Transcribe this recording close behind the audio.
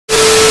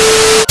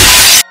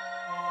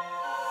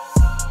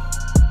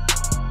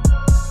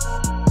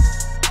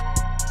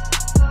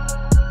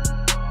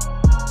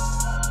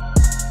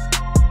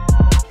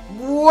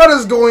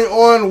going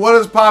on? What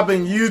is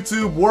popping,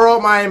 YouTube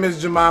world? My name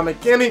is Ghiman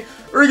Mckinney,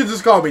 or you can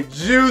just call me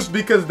Juice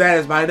because that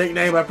is my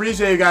nickname. I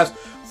appreciate you guys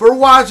for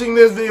watching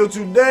this video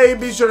today.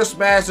 Be sure to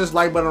smash this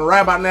like button right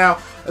about now,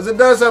 as it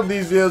does help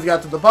these videos get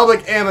out to the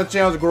public and the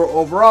channel to grow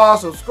overall.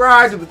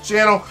 Subscribe to the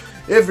channel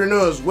if you're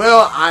new as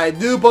well. I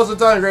do post a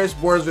ton of great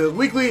sports videos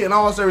weekly and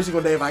almost every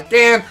single day if I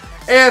can.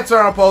 And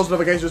turn on post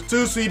notifications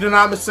too, so you do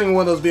not miss a single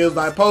one of those videos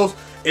that I post.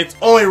 It's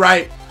only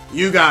right,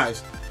 you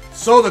guys.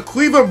 So the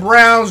Cleveland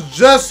Browns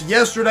just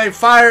yesterday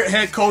fired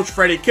head coach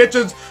Freddie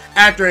Kitchens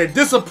after a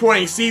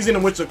disappointing season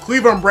in which the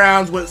Cleveland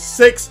Browns went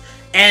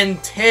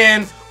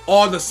 6-10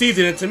 on the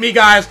season. And to me,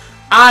 guys,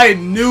 I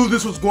knew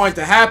this was going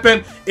to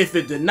happen. If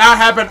it did not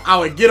happen, I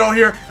would get on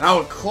here and I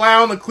would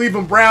clown the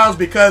Cleveland Browns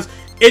because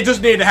it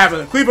just needed to happen.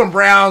 The Cleveland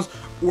Browns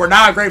were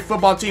not a great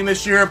football team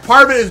this year.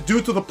 Part of it is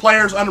due to the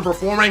players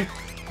underperforming,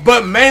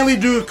 but mainly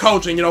due to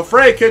coaching. You know,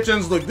 Freddie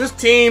Kitchens, look, this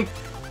team,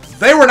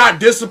 they were not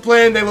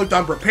disciplined. They looked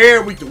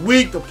unprepared week to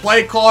week. The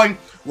play calling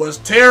was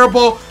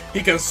terrible.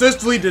 He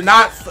consistently did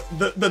not,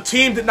 the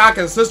team did not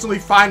consistently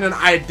find an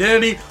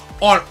identity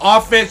on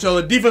offense. You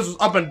know, the defense was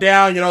up and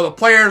down. You know, the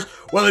players,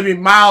 whether it be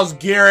Myles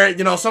Garrett,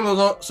 you know, some of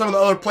the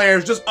other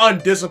players just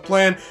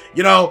undisciplined,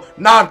 you know,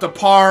 not up to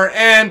par.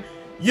 And,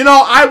 you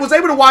know, I was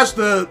able to watch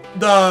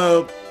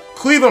the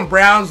Cleveland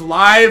Browns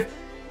live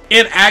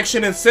in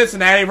action in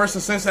Cincinnati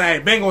versus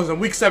Cincinnati Bengals in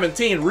Week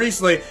 17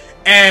 recently,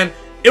 and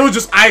it was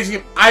just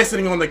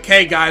icing on the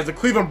cake, guys. The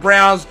Cleveland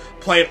Browns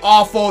played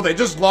awful. They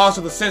just lost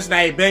to the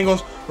Cincinnati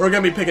Bengals, who are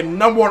going to be picking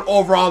 #1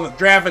 overall in the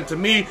draft, and to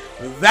me,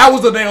 that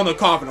was the nail in the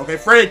coffin, okay?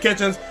 Freddie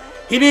Kitchens,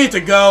 he needed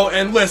to go,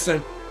 and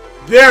listen,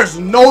 there's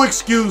no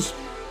excuse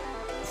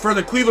for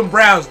the Cleveland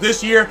Browns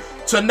this year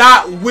to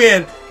not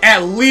win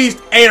at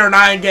least 8 or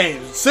 9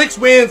 games. 6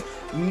 wins,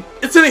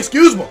 it's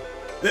inexcusable.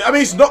 I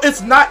mean,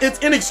 it's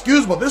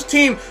inexcusable. This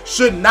team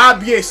should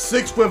not be a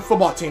 6-win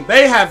football team.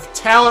 They have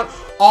talent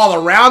all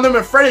around them,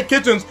 and Freddie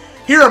Kitchens,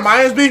 he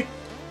reminds me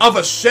of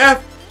a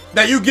chef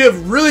that you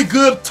give really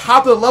good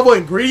top-of-the-level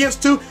ingredients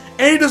to,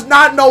 and he does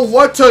not know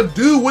what to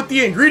do with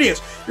the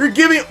ingredients. You're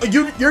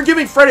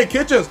giving Freddie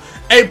Kitchens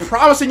a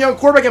promising young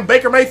quarterback in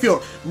Baker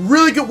Mayfield,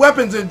 really good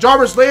weapons in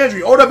Jarvis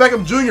Landry, Odell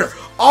Beckham Jr.,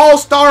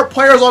 all-star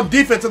players on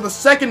defense in the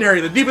secondary,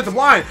 the defensive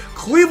line.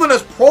 Cleveland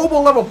has Pro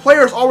Bowl level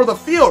players all over the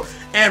field,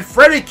 and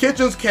Freddie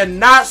Kitchens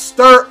cannot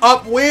stir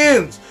up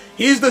wins.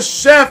 He's the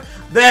chef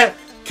that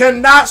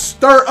cannot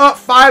stir up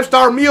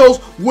 5-star meals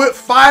with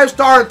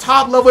 5-star and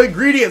top-level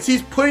ingredients.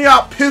 He's putting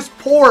out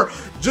piss-poor,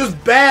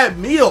 just bad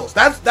meals.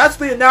 That's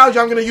the analogy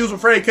I'm going to use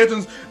with Freddie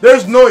Kitchens.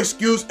 There's no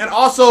excuse. And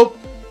also,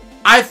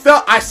 I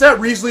said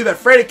recently that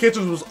Freddie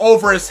Kitchens was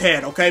over his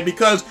head, okay,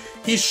 because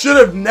he should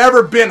have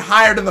never been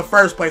hired in the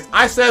first place.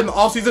 I said in the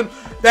offseason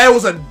that it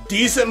was a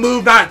decent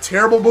move, not a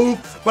terrible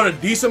move, but a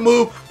decent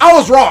move. I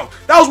was wrong.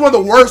 That was one of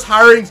the worst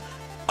hirings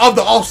of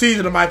the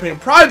offseason, in my opinion.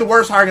 Probably the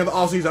worst hiring of the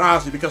offseason,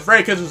 honestly, because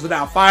Freddie Kitchens is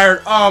now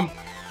fired.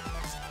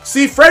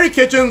 See, Freddie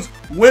Kitchens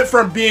went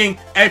from being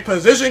a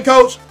position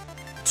coach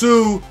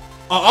to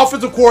an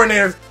offensive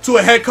coordinator to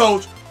a head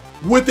coach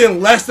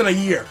within less than a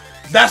year.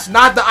 That's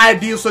not the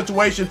ideal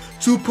situation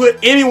to put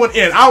anyone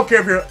in. I don't care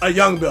if you're a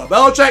young Bill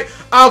Belichick.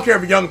 I don't care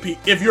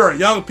if you're a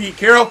young Pete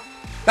Carroll.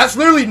 That's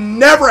literally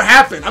never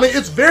happened. I mean,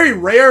 it's very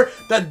rare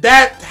that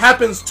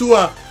happens to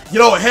a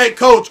head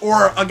coach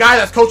or a guy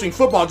that's coaching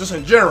football just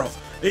in general.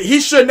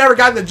 He should have never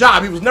gotten the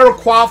job. He was never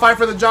qualified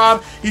for the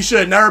job. He should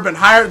have never been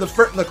hired.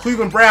 The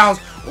Cleveland Browns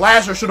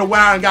last year should have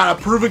went out and got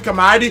a proven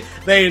commodity.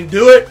 They didn't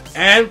do it,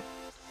 and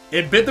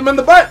it bit them in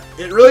the butt.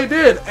 It really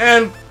did.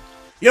 And,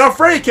 you know,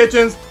 Freddie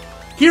Kitchens,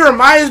 he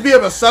reminds me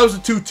of a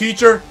substitute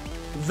teacher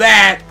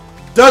that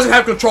doesn't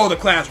have control of the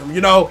classroom,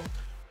 you know.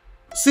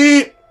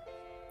 See,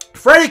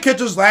 Freddie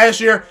Kitchens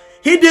last year,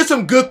 he did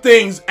some good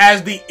things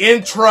as the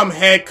interim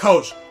head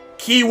coach.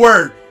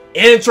 Keyword,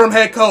 interim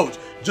head coach.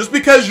 Just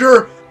because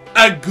you're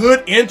a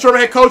good interim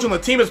head coach and the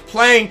team is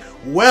playing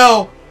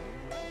well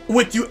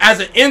with you as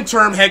an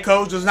interim head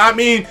coach does not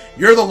mean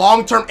you're the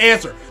long-term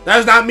answer. That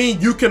does not mean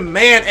you can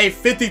man a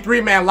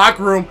 53-man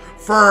locker room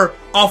for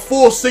a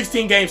full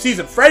 16-game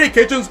season. Freddie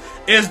Kitchens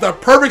is the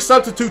perfect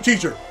substitute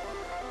teacher.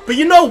 But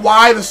you know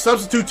why the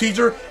substitute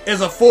teacher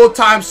is a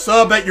full-time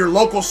sub at your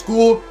local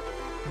school?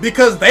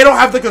 Because they don't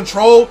have the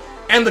control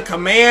and the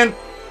command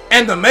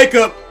and the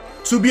makeup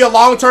to be a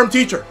long-term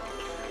teacher.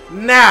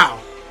 Now,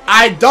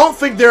 I don't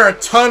think there are a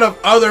ton of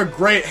other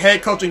great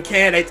head coaching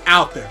candidates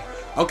out there.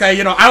 Okay,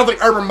 you know, I don't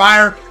think Urban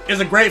Meyer is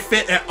a great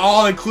fit at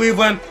all in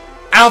Cleveland.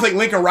 I don't think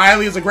Lincoln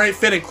Riley is a great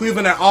fit in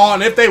Cleveland at all.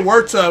 And if they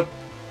were to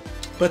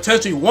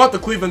potentially want the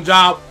Cleveland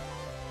job,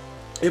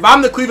 if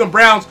I'm the Cleveland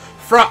Browns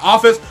front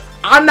office,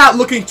 I'm not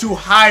looking to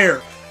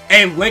hire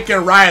a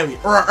Lincoln Riley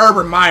or an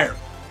Urban Meyer.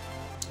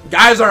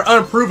 Guys are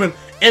unproven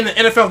in the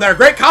NFL. They're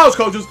great college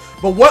coaches,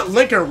 but what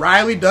Lincoln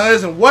Riley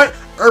does and what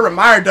Urban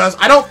Meyer does,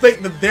 I don't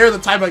think that they're the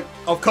type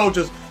of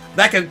coaches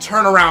that can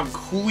turn around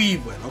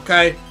Cleveland,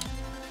 okay?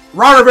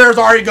 Ron Rivera's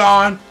already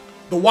gone.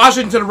 The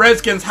Washington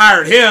Redskins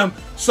hired him.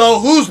 So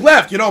who's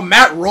left? You know,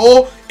 Matt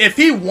Rule. If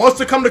he wants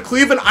to come to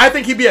Cleveland, I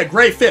think he'd be a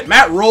great fit.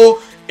 Matt Rule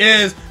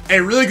is a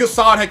really good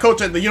solid head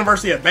coach at the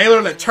University of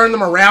Baylor that turned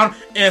them around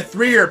in a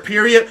 3-year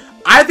period.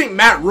 I think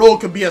Matt Rule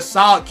could be a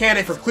solid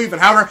candidate for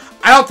Cleveland. However,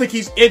 I don't think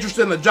he's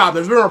interested in the job.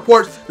 There's been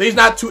reports that he's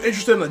not too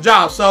interested in the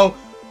job. So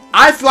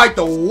I feel like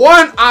the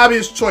one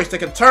obvious choice that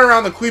can turn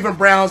around the Cleveland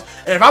Browns,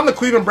 and if I'm the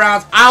Cleveland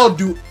Browns, I'll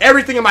do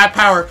everything in my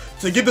power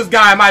to get this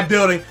guy in my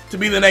building to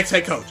be the next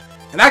head coach.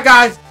 And that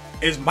guy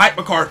is Mike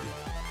McCarthy.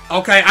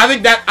 Okay,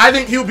 I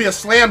think he'll be a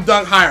slam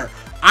dunk hire.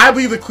 I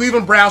believe the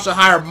Cleveland Browns should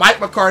hire Mike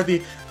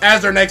McCarthy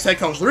as their next head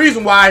coach. The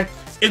reason why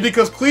is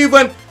because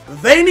Cleveland,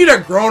 they need a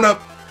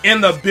grown-up in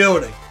the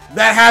building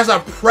that has a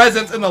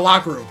presence in the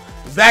locker room,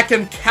 that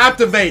can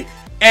captivate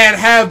and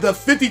have the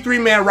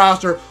 53-man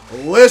roster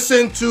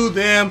listen to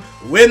them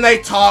when they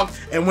talk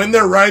and when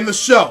they're running the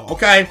show,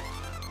 okay?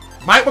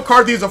 Mike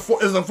McCarthy is a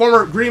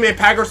former Green Bay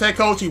Packers head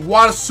coach. He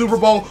won a Super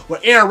Bowl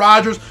with Aaron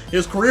Rodgers.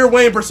 His career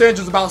winning percentage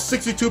is about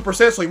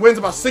 62%, so he wins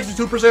about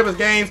 62% of his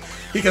games.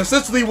 He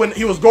consistently, when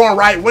he was going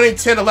right, winning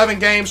 10, 11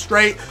 games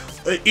straight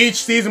each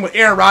season with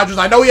Aaron Rodgers.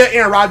 I know he had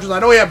Aaron Rodgers. I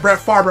know he had Brett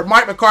Favre, but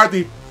Mike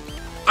McCarthy,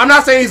 I'm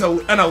not saying he's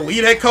an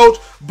elite head coach,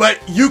 but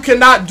you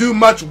cannot do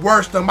much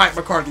worse than Mike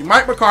McCarthy.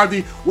 Mike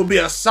McCarthy will be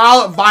a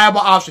solid, viable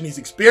option. He's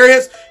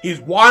experienced.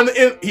 He's won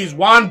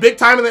big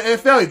time in the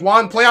NFL. He's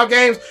won playoff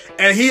games,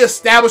 and he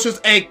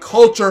establishes a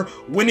culture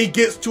when he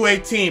gets to a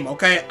team,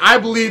 okay? I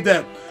believe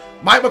that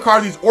Mike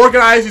McCarthy's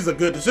organized. He's a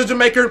good decision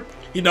maker.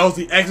 He knows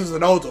the X's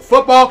and O's of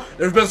football.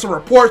 There's been some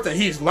reports that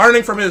he's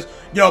learning from his,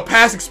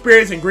 past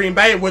experience in Green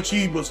Bay, in which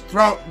he was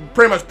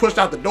pretty much pushed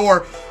out the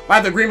door by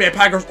the Green Bay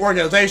Packers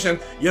organization.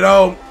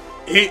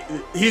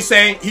 He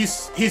said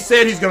he's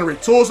going to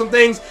retool some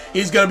things.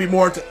 He's going to be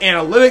more into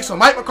analytics. So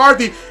Mike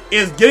McCarthy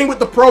is getting with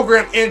the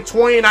program in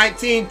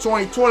 2019,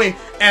 2020,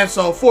 and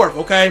so forth,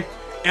 okay?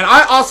 And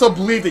I also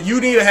believe that you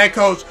need a head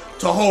coach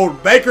to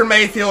hold Baker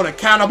Mayfield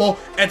accountable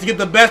and to get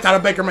the best out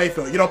of Baker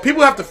Mayfield.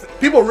 People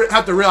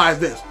have to realize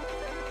this.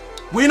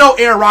 We know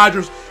Aaron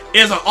Rodgers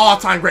is an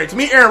all-time great. To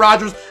me, Aaron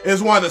Rodgers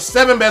is one of the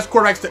 7 best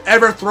quarterbacks to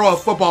ever throw a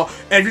football.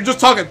 And if you're just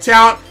talking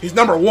talent, he's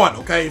number 1,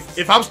 okay?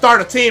 If I'm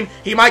starting a team,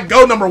 he might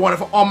go number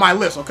 1 on my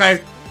list,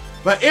 okay?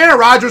 But Aaron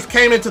Rodgers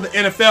came into the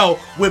NFL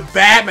with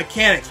bad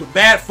mechanics, with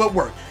bad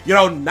footwork.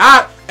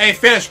 Not a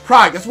finished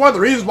product. That's one of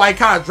the reasons why he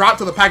kind of dropped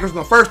to the Packers in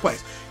the first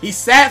place. He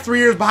sat 3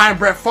 years behind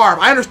Brett Favre.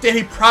 I understand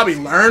he probably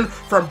learned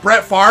from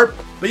Brett Favre,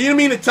 but you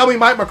mean to tell me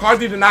Mike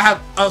McCarthy did not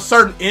have a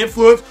certain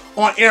influence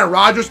on Aaron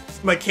Rodgers'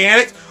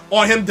 mechanics,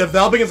 on him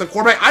developing as a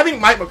quarterback? I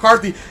think Mike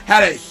McCarthy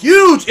had a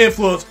huge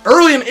influence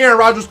early in Aaron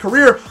Rodgers'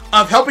 career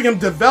of helping him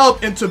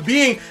develop into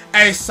being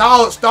a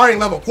solid starting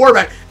level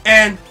quarterback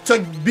and to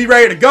be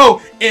ready to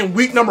go in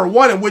week number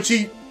 1, in which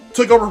he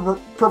took over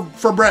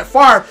for Brett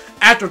Favre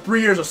after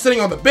 3 years of sitting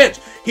on the bench.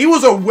 He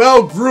was a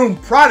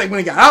well-groomed product when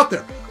he got out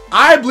there.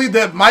 I believe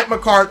that Mike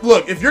McCarthy,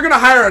 look, if you're going to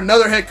hire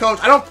another head coach,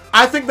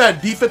 I think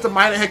that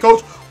defensive-minded head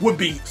coach would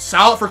be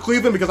solid for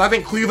Cleveland, because I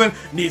think Cleveland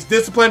needs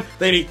discipline.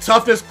 They need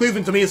toughness.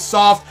 Cleveland, to me, is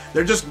soft.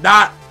 They're just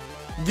not,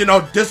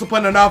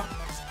 disciplined enough.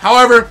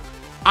 However,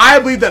 I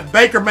believe that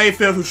Baker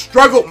Mayfield, who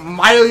struggled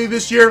mightily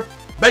this year,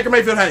 Baker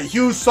Mayfield had a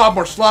huge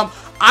sophomore slump.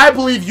 I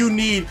believe you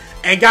need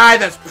a guy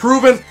that's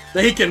proven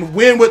that he can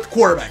win with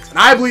quarterbacks. And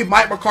I believe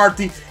Mike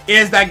McCarthy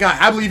is that guy.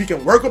 I believe he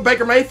can work with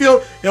Baker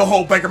Mayfield. He'll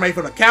hold Baker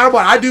Mayfield accountable.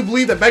 And I do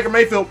believe that Baker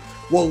Mayfield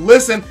will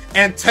listen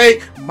and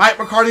take Mike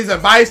McCarthy's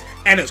advice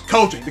and his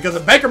coaching. Because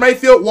if Baker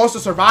Mayfield wants to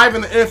survive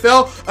in the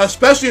NFL,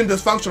 especially in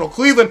dysfunctional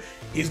Cleveland,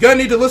 he's going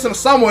to need to listen to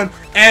someone.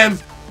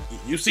 And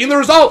you've seen the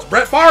results.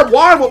 Brett Favre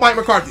won with Mike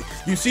McCarthy.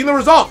 You've seen the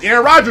results.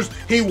 Aaron Rodgers,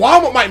 he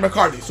won with Mike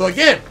McCarthy. So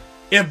again,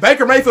 if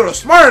Baker Mayfield is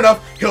smart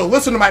enough, he'll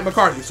listen to Mike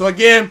McCarthy. So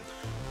again,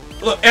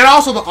 look, and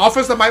also the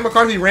offense that Mike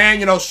McCarthy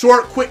ran,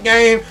 short, quick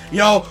game,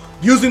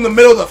 using the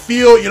middle of the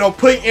field,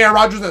 putting Aaron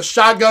Rodgers in a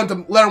shotgun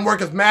to let him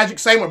work his magic.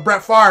 Same with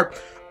Brett Favre.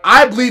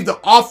 I believe the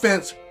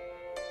offense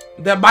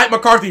that Mike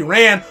McCarthy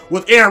ran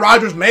with Aaron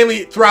Rodgers,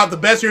 mainly throughout the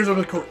best years of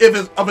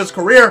his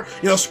career,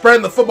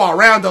 spreading the football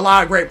around to a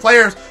lot of great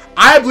players.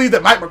 I believe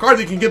that Mike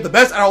McCarthy can get the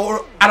best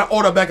out of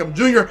Odell Beckham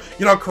Jr.,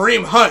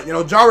 Kareem Hunt,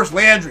 Jarvis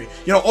Landry,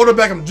 Odell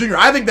Beckham Jr.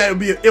 I think that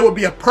it would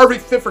be a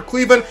perfect fit for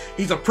Cleveland.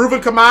 He's a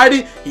proven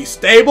commodity. He's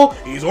stable.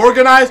 He's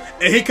organized,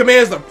 and he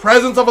commands the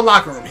presence of a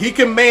locker room. He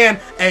can man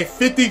a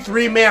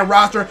 53-man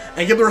roster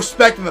and give the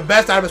respect and the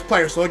best out of his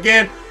players. So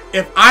again,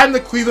 if I'm the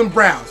Cleveland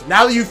Browns,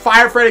 now that you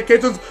fired Freddie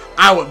Kitchens,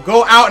 I would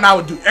go out and I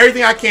would do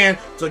everything I can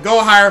to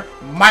go hire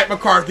Mike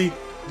McCarthy,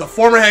 the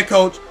former head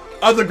coach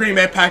of the Green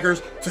Bay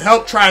Packers, to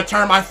help try to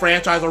turn my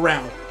franchise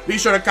around. Be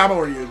sure to comment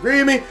whether you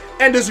agree with me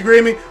and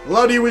disagree with me.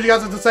 Love to hear what you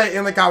guys have to say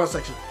in the comment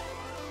section.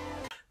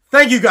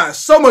 Thank you guys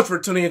so much for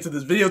tuning into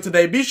this video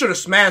today. Be sure to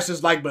smash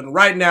this like button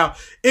right now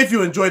if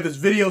you enjoyed this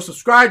video.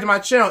 Subscribe to my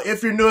channel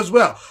if you're new as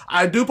well.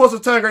 I do post a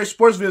ton of great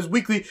sports videos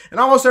weekly and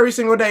almost every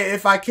single day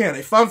if I can.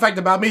 A fun fact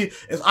about me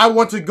is I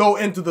want to go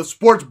into the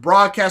sports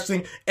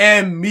broadcasting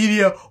and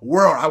media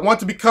world. I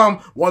want to become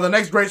one of the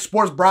next great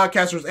sports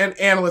broadcasters and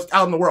analysts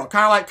out in the world.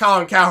 Kind of like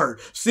Colin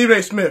Cowherd, Stephen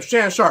A. Smith,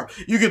 Shannon Sharp.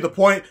 You get the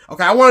point.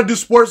 Okay, I want to do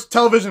sports,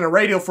 television, and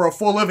radio for a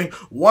full living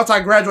once I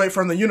graduate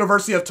from the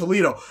University of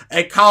Toledo,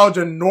 a college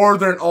in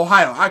Northern Ohio.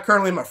 Ohio. I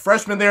currently am a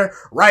freshman there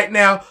right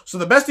now. So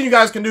the best thing you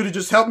guys can do to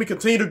just help me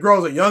continue to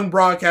grow as a young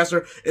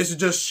broadcaster is to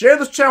just share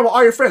this channel with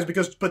all your friends,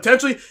 because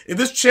potentially if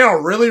this channel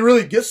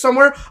really gets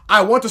somewhere,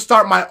 I want to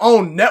start my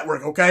own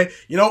network, okay?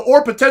 You know,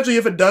 or potentially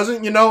if it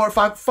doesn't, you know, or if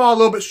I fall a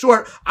little bit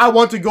short, I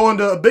want to go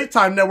into a big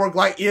time network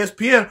like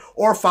ESPN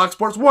or Fox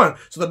Sports 1.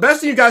 So the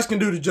best thing you guys can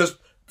do to just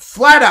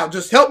flat out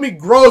just help me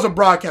grow as a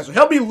broadcaster,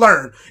 help me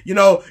learn, you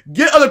know,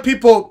 get other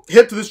people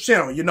hip to this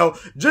channel, you know,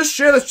 just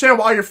share this channel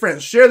with all your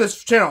friends, share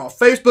this channel on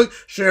Facebook,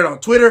 share it on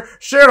Twitter,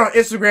 share it on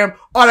Instagram,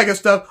 all that good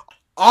stuff.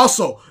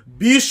 Also,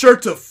 be sure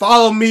to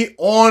follow me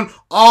on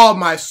all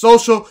my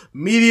social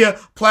media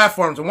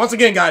platforms. And once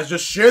again, guys,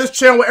 just share this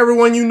channel with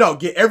everyone you know.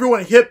 Get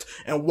everyone hipped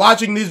and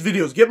watching these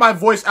videos. Get my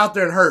voice out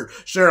there and heard.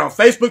 Share it on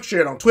Facebook,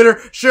 share it on Twitter,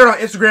 share it on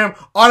Instagram,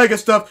 all that good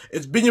stuff.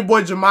 It's been your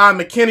boy, Ghiman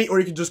Mckinney, or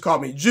you can just call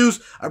me Juice.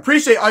 I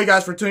appreciate all you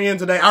guys for tuning in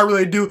today. I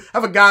really do.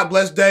 Have a God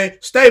bless day.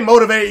 Stay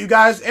motivated, you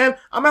guys, and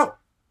I'm out.